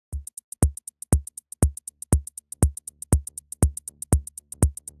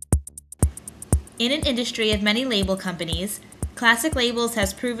In an industry of many label companies, Classic Labels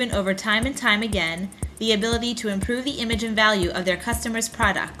has proven over time and time again the ability to improve the image and value of their customers'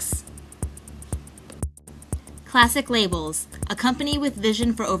 products. Classic Labels, a company with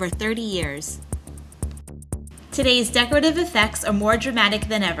vision for over 30 years. Today's decorative effects are more dramatic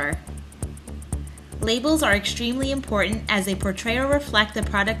than ever. Labels are extremely important as they portray or reflect the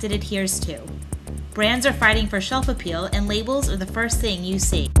product it adheres to. Brands are fighting for shelf appeal, and labels are the first thing you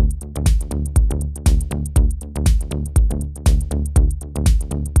see.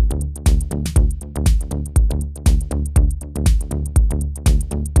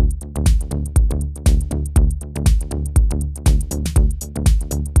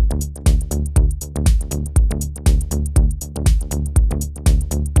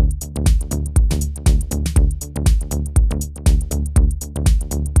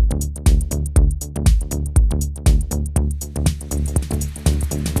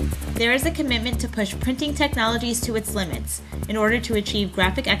 There is a commitment to push printing technologies to its limits in order to achieve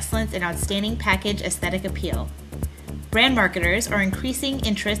graphic excellence and outstanding package aesthetic appeal. Brand marketers are increasing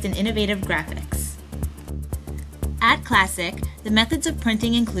interest in innovative graphics. At Classic, the methods of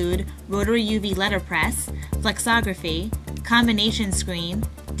printing include rotary UV letterpress, flexography, combination screen,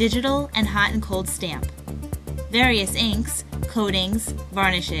 digital, and hot and cold stamp. Various inks, coatings,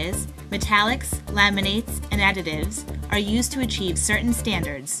 varnishes, metallics, laminates, and additives are used to achieve certain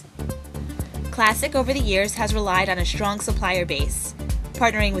standards. Classic over the years has relied on a strong supplier base.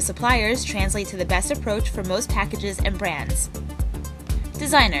 Partnering with suppliers translates to the best approach for most packages and brands.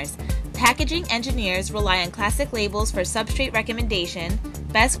 Designers. Packaging engineers rely on Classic Labels for substrate recommendation,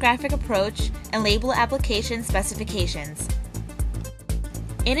 best graphic approach, and label application specifications.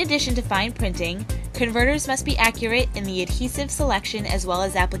 In addition to fine printing, converters must be accurate in the adhesive selection as well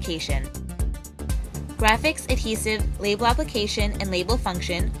as application. Graphics, adhesive, label application, and label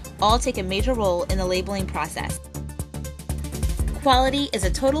function all take a major role in the labeling process. Quality is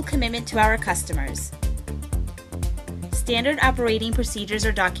a total commitment to our customers. Standard operating procedures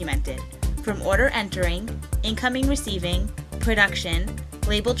are documented, from order entering, incoming receiving, production,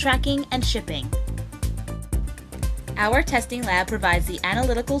 label tracking, and shipping. Our testing lab provides the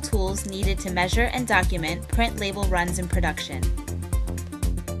analytical tools needed to measure and document print label runs in production.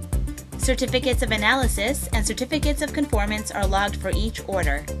 Certificates of analysis and certificates of conformance are logged for each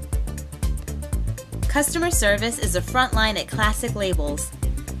order. Customer service is the front line at Classic Labels.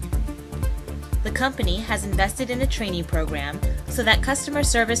 The company has invested in a training program so that customer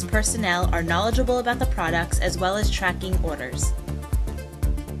service personnel are knowledgeable about the products as well as tracking orders.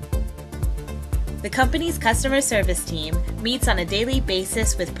 The company's customer service team meets on a daily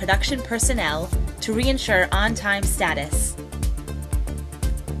basis with production personnel to reassure on-time status.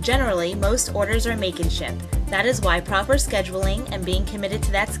 Generally, most orders are make and ship. That is why proper scheduling and being committed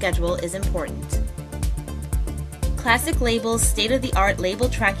to that schedule is important. Classic Labels' state-of-the-art label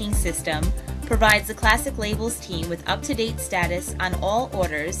tracking system provides the Classic Labels team with up-to-date status on all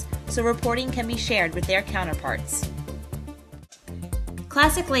orders so reporting can be shared with their counterparts.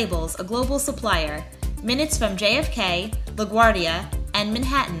 Classic Labels, a global supplier, minutes from JFK, LaGuardia, and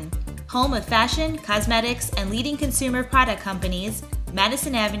Manhattan, home of fashion, cosmetics, and leading consumer product companies,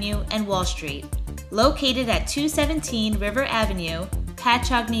 Madison Avenue and Wall Street. Located at 217 River Avenue,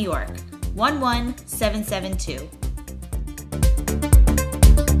 Patchogue, New York, 11772.